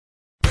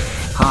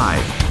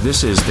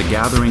This is The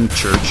Gathering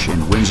Church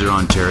in Windsor,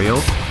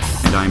 Ontario,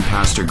 and I'm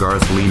Pastor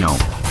Garth Leno.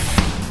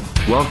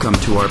 Welcome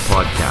to our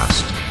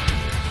podcast.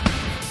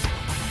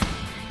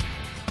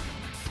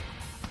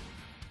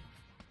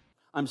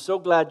 I'm so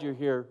glad you're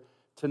here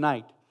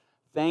tonight.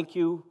 Thank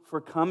you for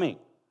coming.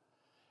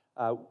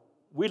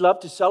 We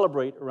love to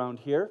celebrate around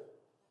here,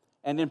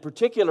 and in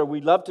particular,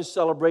 we love to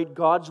celebrate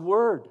God's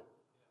Word.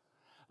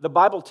 The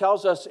Bible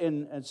tells us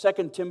in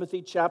 2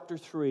 Timothy chapter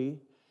 3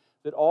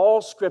 that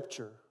all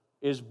Scripture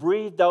is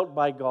breathed out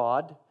by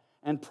God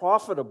and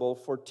profitable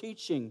for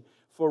teaching,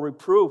 for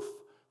reproof,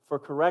 for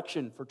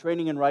correction, for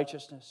training in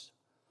righteousness.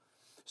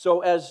 So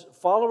as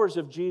followers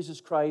of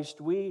Jesus Christ,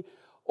 we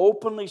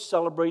openly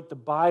celebrate the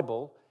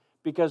Bible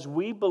because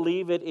we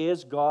believe it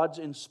is God's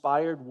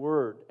inspired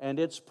Word, and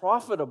it's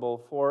profitable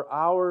for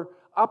our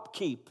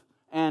upkeep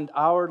and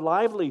our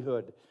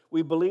livelihood.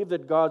 We believe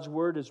that God's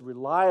Word is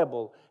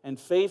reliable and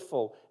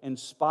faithful,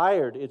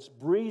 inspired. It's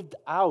breathed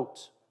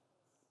out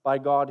by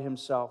God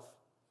Himself.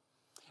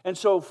 And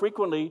so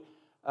frequently,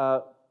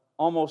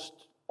 almost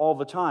all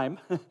the time,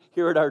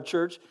 here at our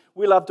church,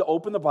 we love to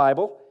open the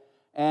Bible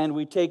and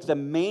we take the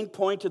main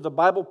point of the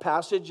Bible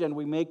passage and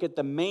we make it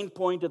the main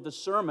point of the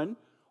sermon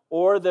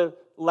or the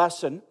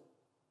lesson,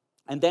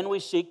 and then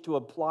we seek to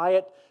apply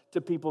it to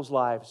people's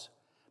lives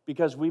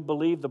because we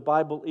believe the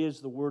Bible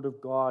is the Word of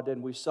God,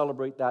 and we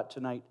celebrate that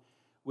tonight.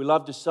 We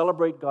love to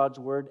celebrate God's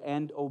Word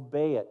and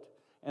obey it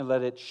and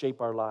let it shape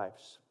our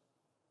lives.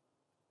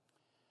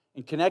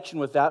 In connection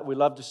with that, we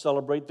love to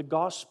celebrate the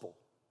gospel.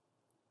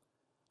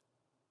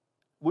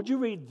 Would you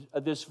read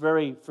this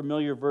very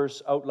familiar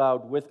verse out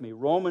loud with me?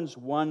 Romans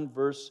 1,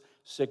 verse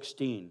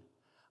 16.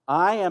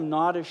 I am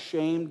not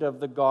ashamed of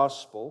the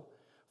gospel,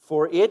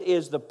 for it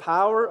is the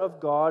power of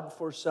God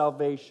for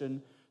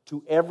salvation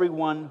to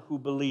everyone who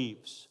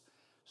believes.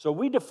 So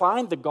we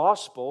define the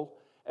gospel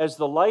as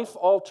the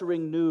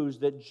life-altering news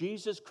that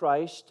Jesus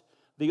Christ,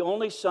 the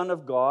only Son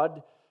of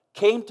God,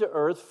 came to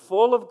earth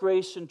full of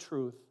grace and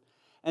truth.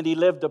 And He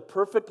lived a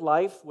perfect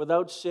life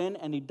without sin,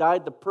 and He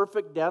died the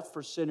perfect death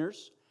for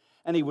sinners.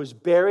 And He was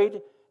buried,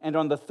 and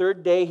on the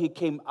third day He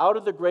came out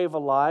of the grave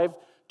alive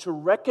to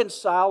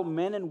reconcile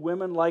men and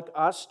women like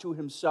us to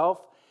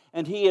Himself.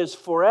 And He is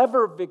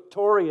forever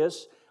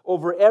victorious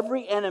over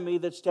every enemy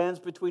that stands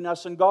between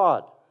us and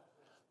God.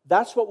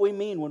 That's what we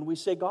mean when we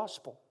say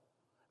gospel.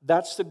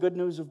 That's the good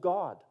news of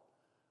God.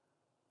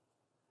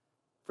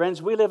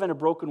 Friends, we live in a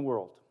broken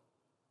world.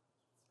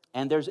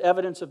 And there's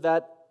evidence of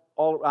that.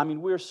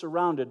 We're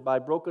surrounded by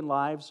broken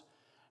lives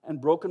and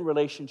broken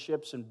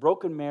relationships and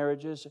broken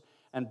marriages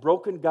and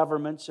broken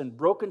governments and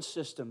broken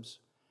systems.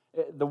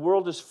 The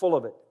world is full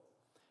of it.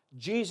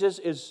 Jesus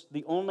is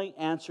the only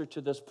answer to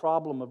this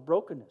problem of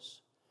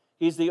brokenness.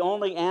 He's the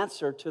only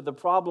answer to the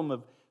problem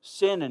of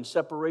sin and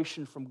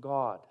separation from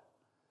God.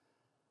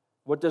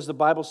 What does the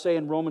Bible say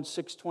in Romans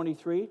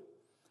 6:23?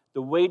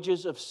 The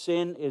wages of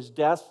sin is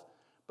death,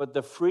 but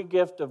the free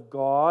gift of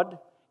God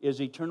is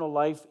eternal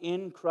life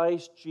in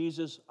Christ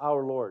Jesus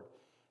our Lord.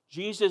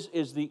 Jesus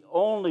is the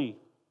only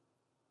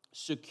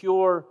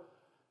secure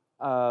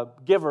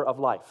giver of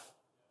life.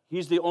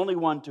 He's the only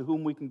one to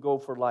whom we can go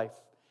for life.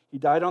 He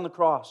died on the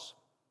cross.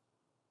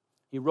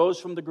 He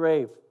rose from the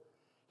grave.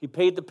 He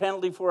paid the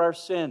penalty for our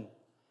sin.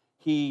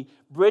 He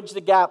bridged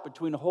the gap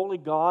between a holy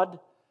God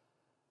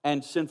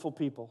and sinful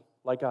people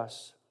like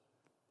us.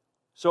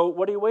 So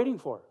what are you waiting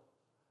for?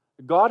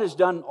 God has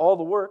done all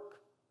the work.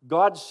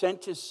 God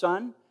sent His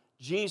Son.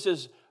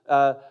 Jesus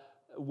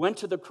went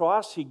to the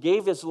cross. He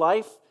gave His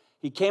life.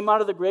 He came out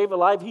of the grave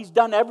alive. He's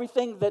done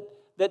everything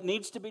that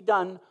needs to be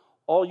done.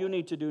 All you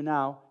need to do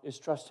now is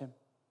trust Him.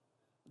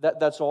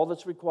 That's all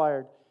that's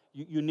required.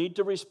 You need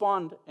to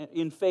respond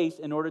in faith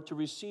in order to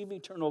receive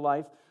eternal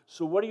life.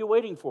 So what are you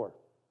waiting for?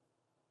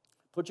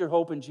 Put your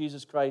hope in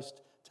Jesus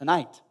Christ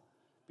tonight.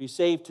 Be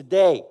saved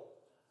today.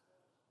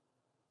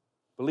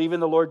 Believe in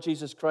the Lord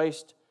Jesus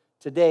Christ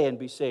today and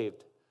be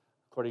saved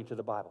according to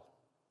the Bible.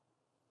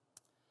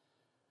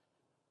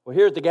 Well,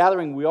 here at the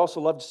Gathering, we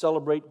also love to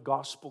celebrate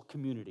gospel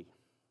community.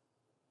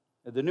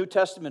 The New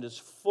Testament is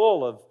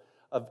full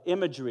of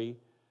imagery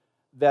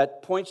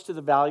that points to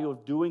the value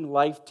of doing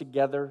life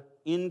together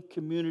in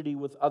community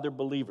with other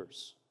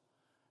believers.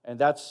 And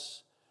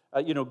that's,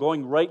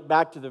 going right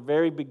back to the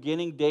very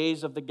beginning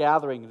days of the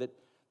Gathering, that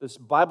this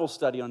Bible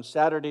study on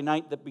Saturday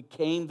night that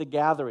became the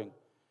Gathering.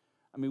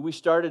 We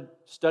started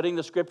studying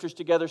the Scriptures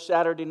together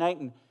Saturday night,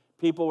 and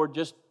people were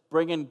just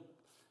bringing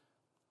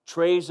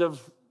trays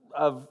of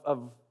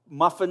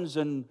muffins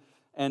and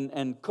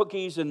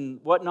cookies and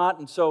whatnot.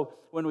 And so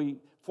when we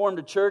formed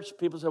a church,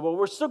 people said, well,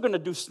 we're still going to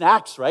do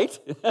snacks, right?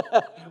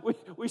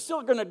 We're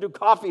still going to do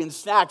coffee and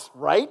snacks,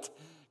 right?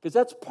 Because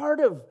that's part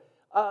of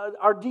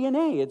our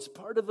DNA. It's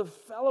part of the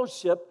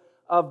fellowship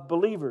of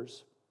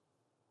believers.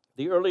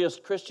 The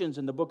earliest Christians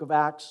in the book of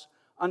Acts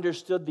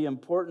understood the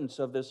importance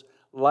of this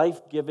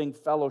life-giving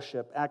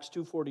fellowship. Acts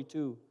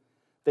 2:42.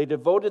 They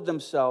devoted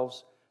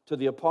themselves to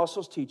the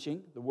apostles'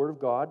 teaching, the Word of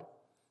God,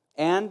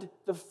 and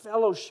the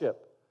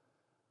fellowship.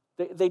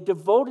 They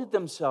devoted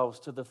themselves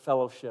to the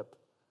fellowship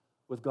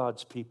with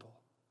God's people.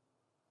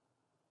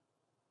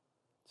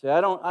 Say,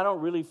 I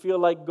don't really feel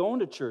like going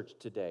to church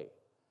today.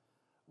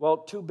 Well,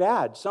 too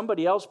bad.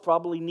 Somebody else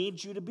probably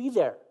needs you to be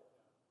there.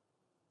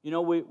 You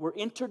know, we're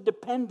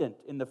interdependent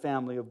in the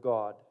family of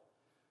God.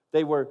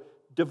 They were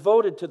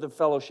devoted to the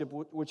fellowship,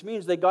 which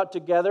means they got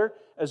together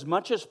as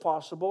much as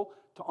possible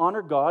to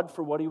honor God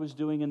for what He was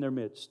doing in their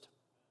midst.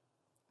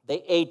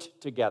 They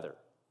ate together,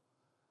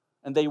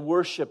 and they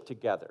worshiped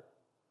together.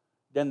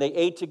 Then they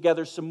ate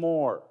together some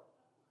more,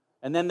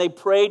 and then they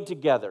prayed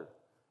together.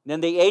 And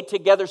then they ate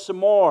together some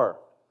more,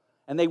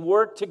 and they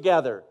worked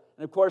together.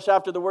 And of course,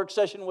 after the work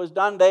session was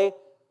done, they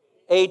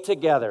ate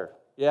together.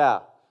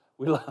 Yeah,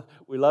 we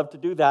love to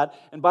do that.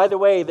 And by the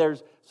way,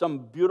 there's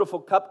some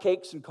beautiful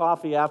cupcakes and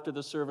coffee after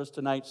the service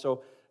tonight,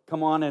 so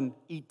come on and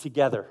eat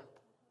together.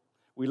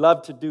 We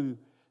love to do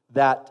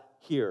that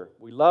here.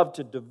 We love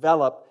to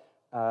develop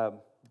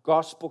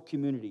gospel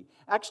community.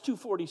 Acts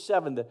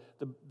 2:47,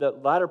 the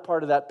latter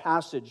part of that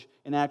passage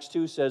in Acts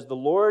 2 says, the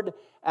Lord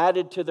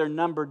added to their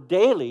number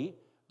daily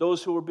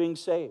those who were being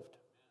saved.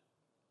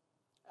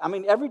 I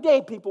mean, every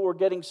day people were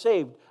getting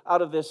saved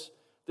out of this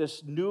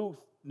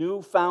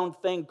newfound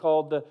thing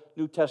called the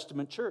New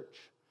Testament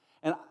church.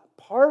 And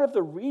part of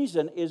the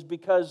reason is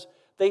because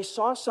they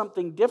saw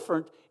something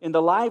different in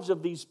the lives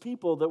of these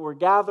people that were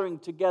gathering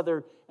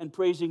together and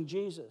praising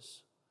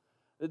Jesus.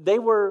 They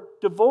were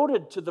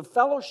devoted to the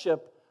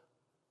fellowship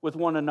with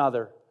one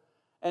another.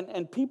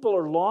 And people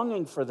are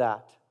longing for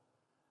that.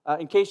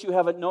 In case you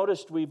haven't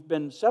noticed, we've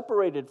been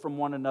separated from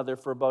one another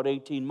for about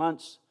 18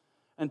 months.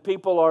 And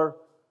people are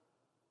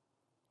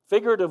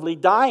figuratively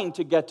dying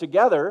to get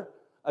together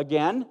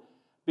again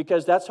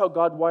because that's how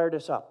God wired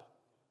us up.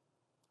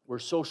 We're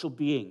social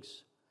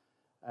beings.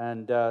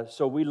 And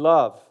so we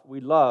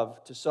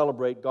love to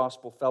celebrate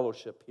gospel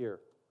fellowship here.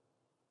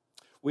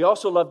 We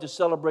also love to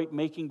celebrate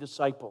making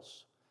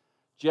disciples.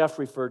 Jeff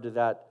referred to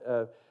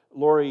that.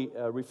 Lori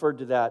referred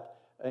to that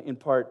in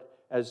part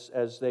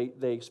as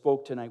they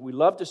spoke tonight. We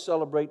love to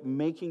celebrate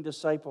making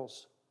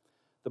disciples.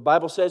 The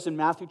Bible says in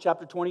Matthew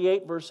chapter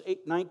 28, verse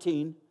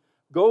 19,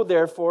 go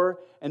therefore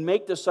and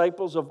make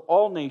disciples of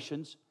all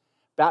nations,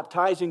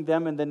 baptizing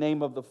them in the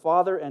name of the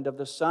Father and of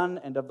the Son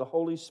and of the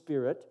Holy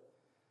Spirit,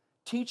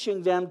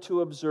 teaching them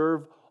to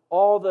observe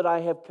all that I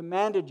have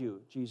commanded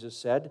you, Jesus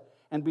said,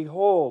 and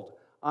behold,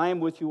 I am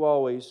with you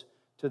always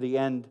to the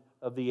end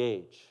of the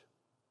age.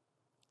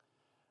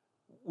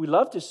 We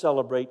love to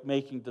celebrate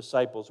making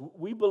disciples.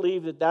 We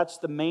believe that that's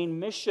the main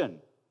mission.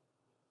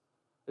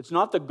 It's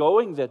not the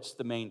going that's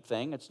the main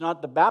thing. It's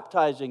not the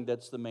baptizing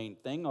that's the main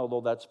thing, although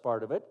that's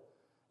part of it.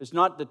 It's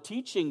not the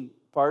teaching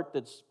part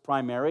that's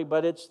primary,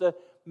 but it's the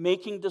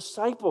making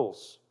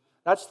disciples.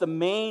 That's the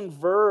main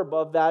verb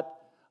of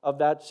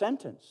that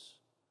sentence.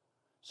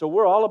 So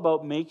we're all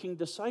about making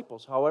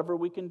disciples, however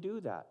we can do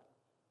that.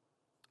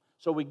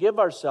 So we give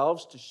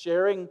ourselves to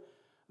sharing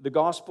the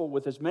gospel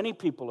with as many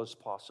people as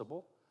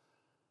possible,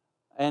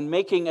 and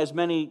making as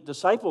many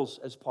disciples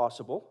as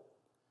possible,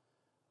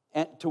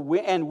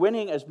 and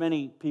winning as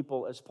many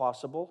people as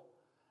possible,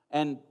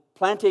 and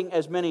planting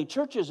as many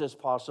churches as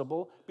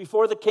possible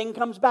before the King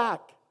comes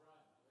back,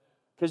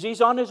 because He's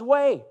on His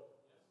way.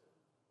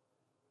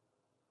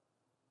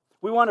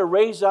 We want to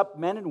raise up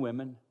men and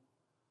women,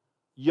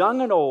 young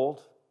and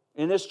old,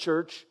 in this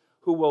church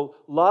who will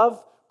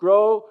love,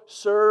 grow,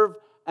 serve,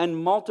 and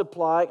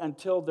multiply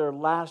until their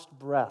last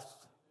breath.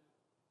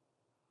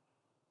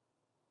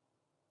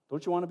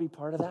 Don't you want to be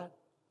part of that?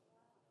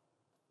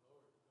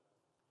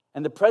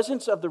 And the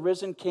presence of the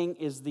risen King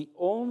is the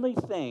only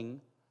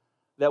thing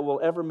that will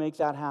ever make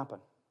that happen.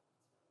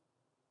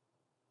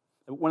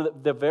 One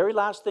of the very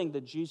last thing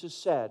that Jesus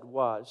said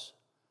was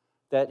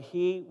that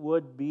He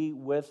would be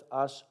with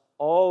us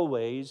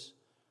always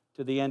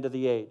to the end of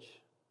the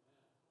age.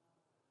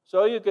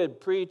 So you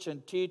could preach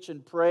and teach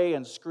and pray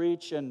and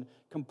screech and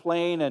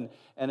complain and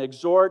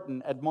exhort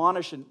and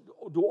admonish and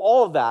do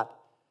all of that.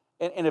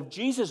 And if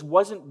Jesus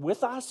wasn't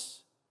with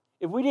us,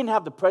 if we didn't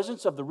have the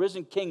presence of the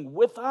risen King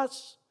with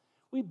us,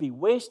 we'd be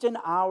wasting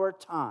our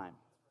time.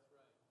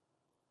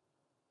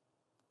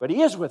 But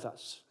He is with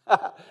us.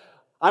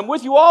 I'm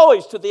with you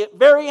always to the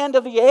very end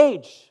of the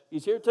age.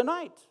 He's here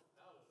tonight.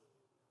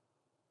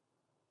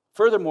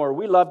 Furthermore,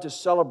 we love to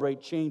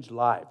celebrate changed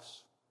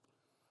lives.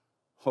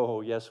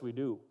 Oh, yes, we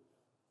do.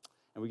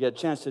 And we get a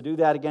chance to do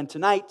that again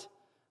tonight,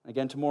 and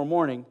again tomorrow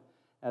morning,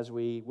 as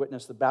we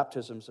witness the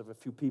baptisms of a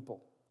few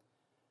people.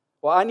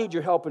 Well, I need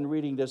your help in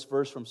reading this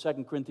verse from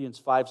 2 Corinthians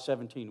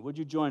 5:17. Would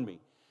you join me?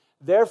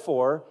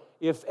 Therefore,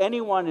 if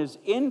anyone is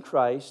in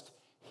Christ,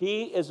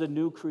 he is a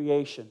new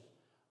creation.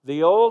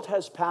 The old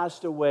has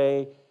passed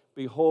away.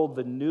 Behold,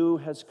 the new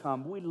has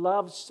come. We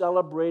love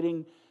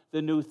celebrating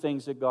the new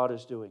things that God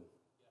is doing.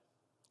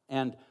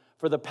 And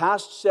for the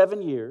past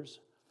 7 years,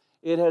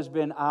 it has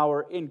been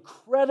our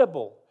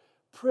incredible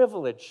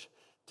privilege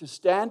to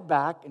stand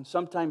back and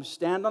sometimes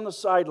stand on the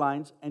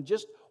sidelines and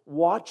just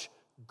watch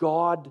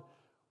God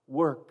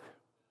work.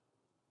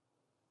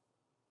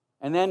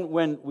 And then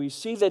when we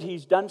see that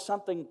He's done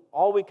something,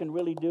 all we can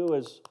really do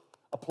is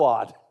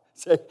applaud.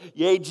 Say,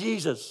 yay,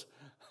 Jesus.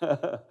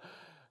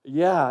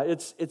 Yeah,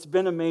 it's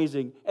been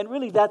amazing. And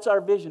really, that's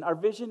our vision. Our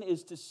vision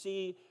is to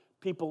see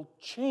people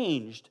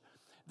changed.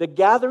 The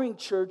gathering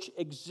church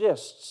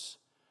exists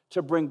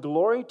to bring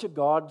glory to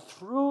God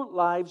through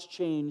lives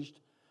changed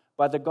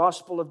by the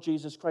gospel of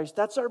Jesus Christ.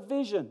 That's our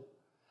vision.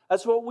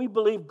 That's what we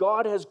believe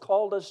God has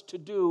called us to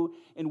do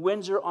in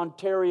Windsor,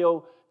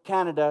 Ontario,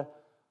 Canada,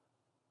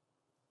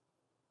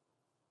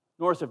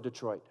 north of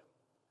Detroit.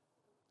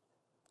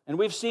 And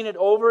we've seen it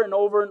over and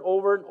over and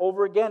over and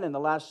over again in the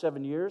last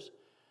 7 years.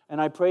 And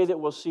I pray that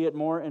we'll see it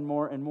more and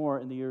more and more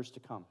in the years to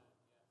come.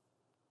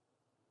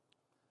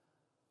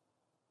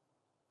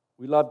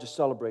 We love to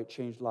celebrate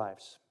changed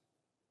lives.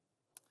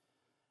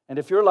 And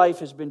if your life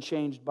has been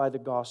changed by the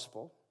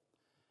gospel,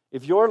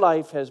 if your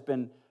life has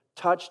been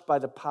touched by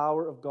the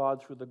power of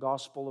God through the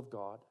gospel of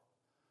God,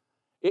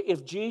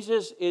 if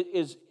Jesus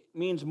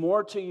means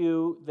more to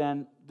you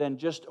than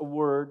just a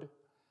word,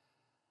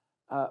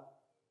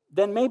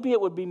 then maybe it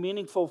would be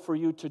meaningful for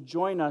you to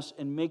join us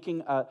in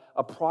making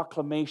a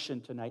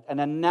proclamation tonight,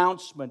 an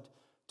announcement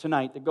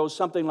tonight that goes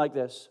something like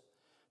this.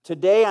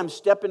 Today I'm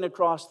stepping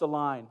across the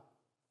line.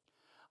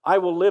 I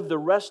will live the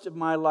rest of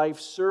my life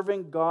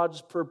serving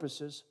God's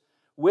purposes,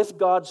 with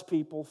God's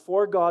people,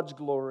 for God's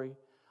glory.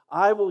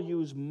 I will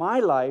use my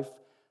life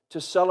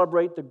to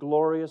celebrate the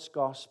glorious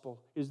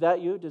gospel. Is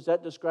that you? Does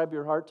that describe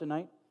your heart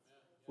tonight?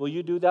 Will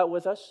you do that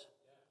with us?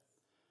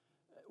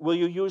 Will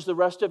you use the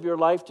rest of your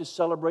life to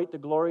celebrate the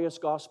glorious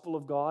gospel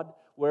of God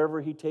wherever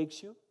He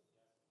takes you?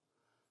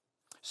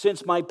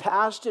 Since my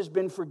past has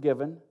been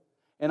forgiven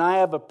and I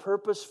have a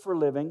purpose for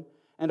living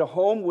and a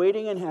home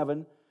waiting in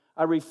heaven,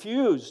 I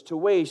refuse to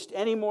waste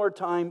any more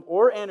time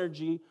or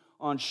energy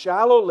on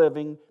shallow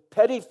living,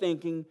 petty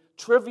thinking,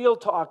 trivial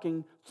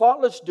talking,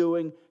 thoughtless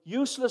doing,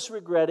 useless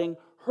regretting,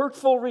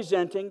 hurtful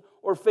resenting,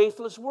 or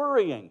faithless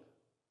worrying.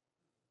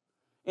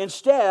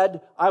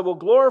 Instead, I will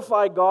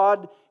glorify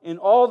God in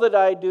all that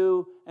I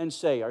do and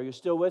say. Are you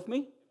still with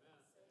me?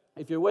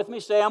 If you're with me,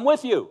 say, I'm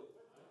with you.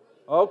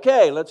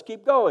 Okay, let's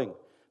keep going.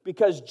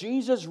 Because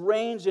Jesus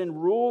reigns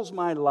and rules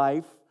my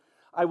life,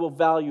 I will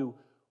value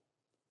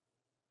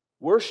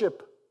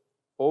worship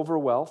over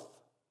wealth,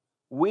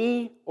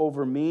 we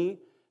over me,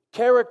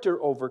 character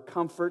over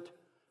comfort,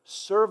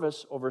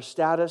 service over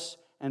status,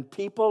 and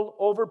people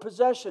over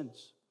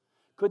possessions.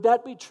 Could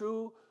that be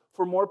true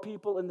for more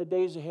people in the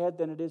days ahead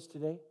than it is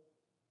today?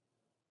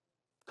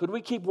 Could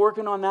we keep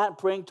working on that,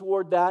 praying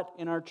toward that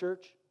in our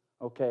church?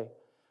 Okay.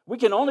 We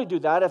can only do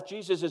that if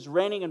Jesus is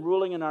reigning and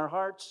ruling in our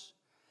hearts.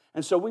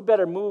 And so we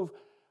better move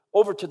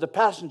over to the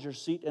passenger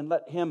seat and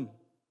let Him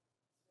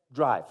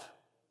drive.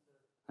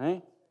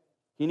 Right?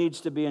 He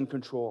needs to be in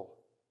control.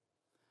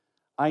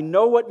 I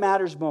know what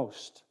matters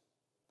most,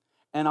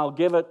 and I'll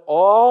give it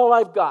all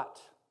I've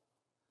got.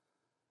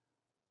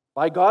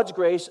 By God's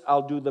grace,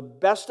 I'll do the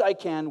best I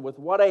can with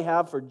what I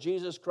have for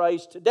Jesus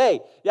Christ today.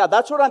 Yeah,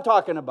 that's what I'm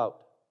talking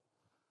about.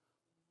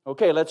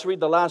 Okay, let's read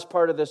the last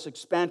part of this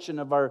expansion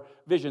of our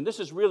vision. This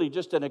is really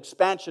just an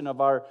expansion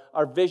of our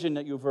vision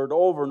that you've heard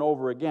over and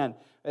over again.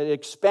 It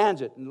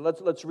expands it, and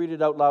let's read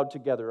it out loud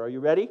together. Are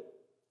you ready?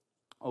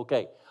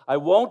 Okay. I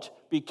won't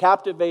be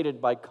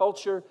captivated by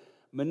culture,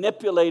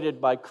 manipulated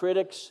by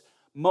critics,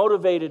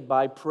 motivated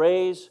by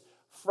praise,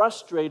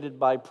 frustrated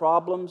by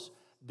problems,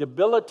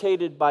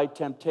 debilitated by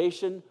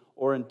temptation,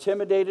 or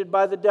intimidated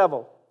by the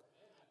devil.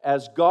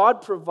 As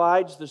God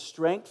provides the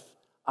strength,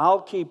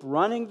 I'll keep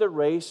running the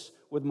race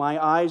with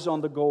my eyes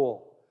on the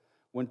goal.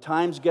 When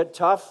times get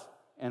tough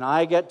and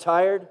I get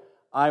tired,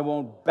 I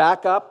won't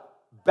back up,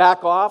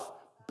 back off,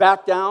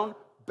 back down,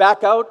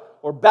 back out,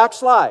 or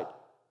backslide.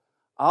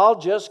 I'll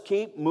just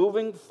keep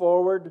moving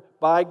forward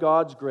by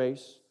God's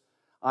grace.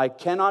 I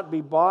cannot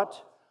be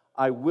bought,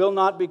 I will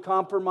not be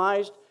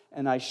compromised,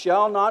 and I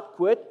shall not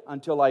quit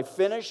until I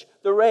finish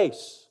the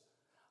race.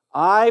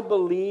 I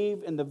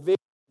believe in the vision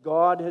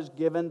God has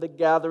given the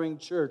gathering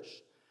church.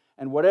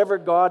 And whatever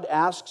God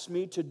asks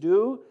me to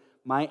do,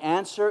 my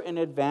answer in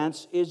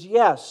advance is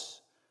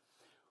yes.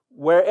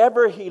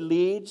 Wherever He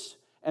leads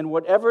and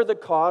whatever the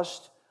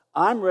cost,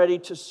 I'm ready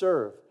to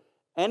serve.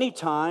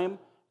 Anytime,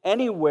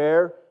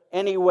 anywhere,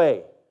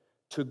 anyway.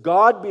 To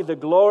God be the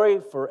glory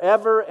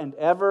forever and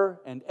ever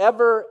and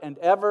ever and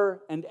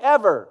ever and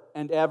ever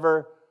and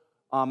ever.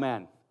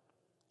 Amen.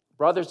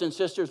 Brothers and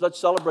sisters, let's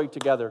celebrate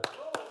together.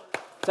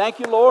 Thank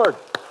you, Lord.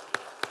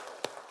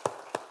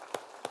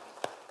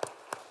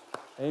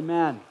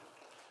 Amen.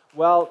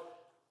 Well,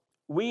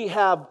 we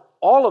have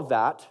all of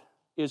that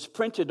is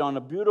printed on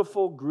a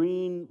beautiful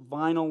green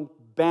vinyl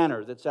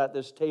banner that's at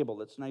this table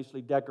that's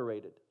nicely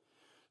decorated.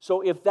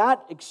 So if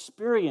that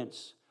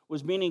experience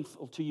was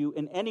meaningful to you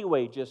in any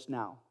way just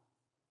now,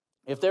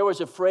 if there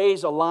was a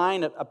phrase, a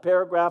line, a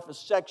paragraph, a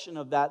section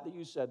of that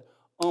you said,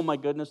 oh my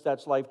goodness,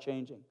 that's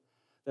life-changing,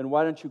 then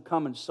why don't you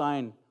come and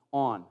sign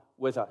on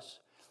with us?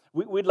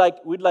 We'd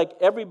like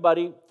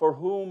everybody for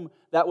whom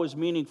that was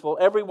meaningful,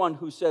 everyone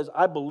who says,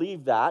 I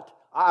believe that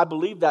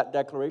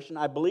declaration,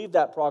 I believe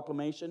that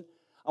proclamation,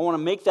 I want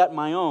to make that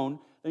my own,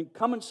 then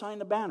come and sign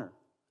the banner.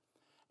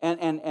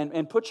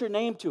 and put your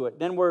name to it.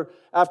 Then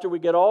after we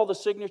get all the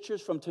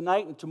signatures from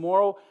tonight and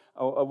tomorrow,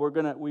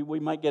 we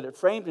might get it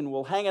framed and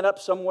we'll hang it up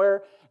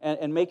somewhere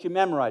and make you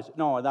memorize it.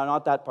 No,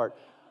 not that part.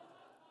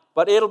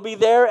 But it'll be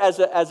there as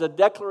a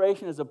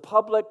declaration, as a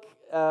public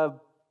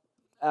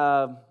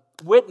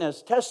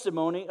witness,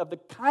 testimony of the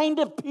kind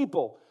of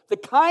people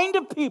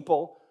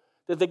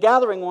that the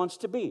gathering wants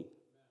to be.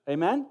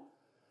 Amen?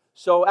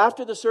 So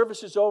after the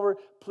service is over,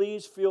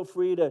 please feel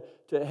free to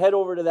head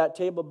over to that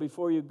table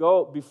before you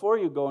go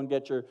and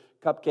get your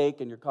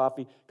cupcake and your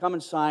coffee. Come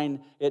and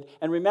sign it.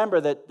 And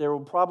remember that there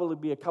will probably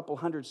be a couple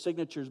hundred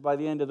signatures by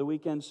the end of the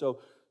weekend, so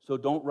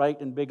don't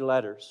write in big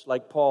letters.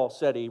 Like Paul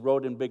said, he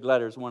wrote in big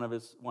letters one of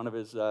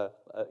his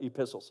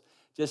epistles.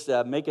 Just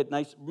make it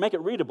nice, make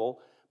it readable,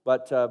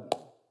 but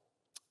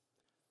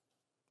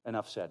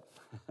enough said.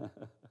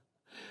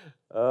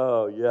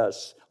 Oh,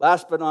 yes.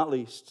 Last but not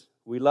least,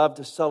 we love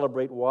to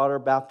celebrate water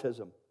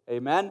baptism.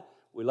 Amen?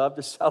 We love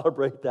to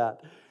celebrate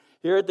that.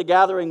 Here at the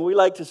gathering, we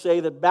like to say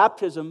that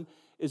baptism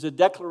is a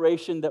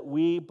declaration that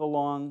we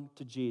belong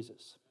to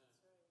Jesus.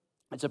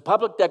 It's a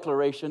public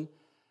declaration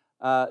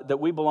that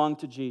we belong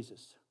to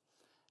Jesus.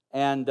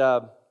 And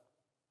I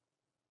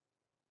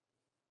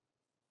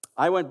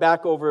went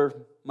back over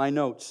my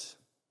notes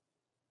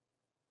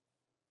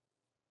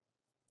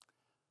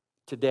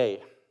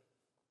today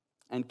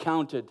and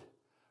counted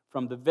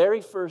from the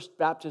very first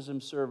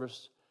baptism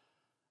service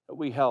that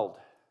we held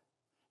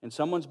in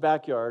someone's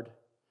backyard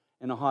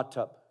in a hot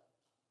tub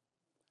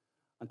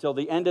until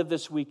the end of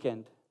this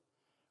weekend,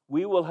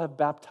 we will have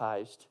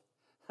baptized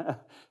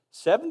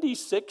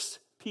 76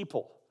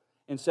 people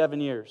in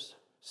 7 years.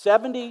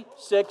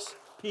 76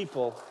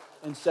 people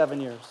in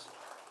 7 years.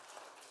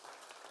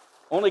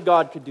 Only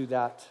God could do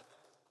that.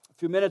 A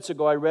few minutes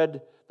ago, I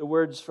read the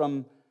words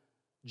from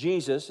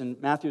Jesus in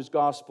Matthew's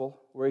Gospel,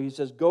 where he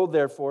says, "Go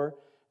therefore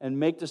and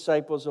make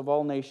disciples of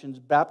all nations,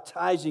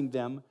 baptizing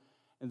them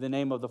in the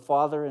name of the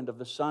Father and of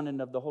the Son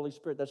and of the Holy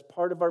Spirit." That's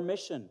part of our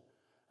mission.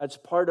 That's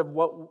part of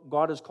what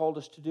God has called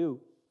us to do.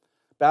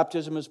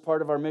 Baptism is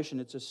part of our mission.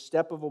 It's a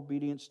step of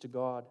obedience to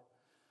God.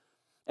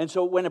 And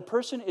so when a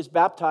person is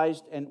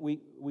baptized and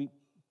we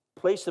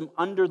place them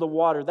under the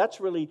water,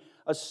 that's really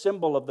a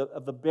symbol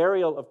of the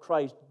burial of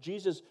Christ.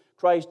 Jesus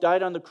Christ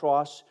died on the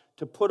cross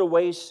to put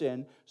away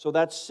sin, so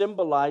that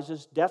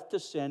symbolizes death to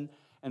sin,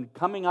 and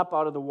coming up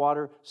out of the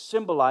water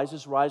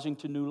symbolizes rising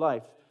to new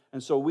life.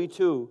 And so we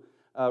too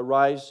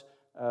rise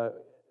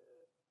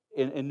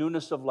in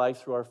newness of life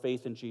through our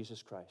faith in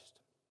Jesus Christ.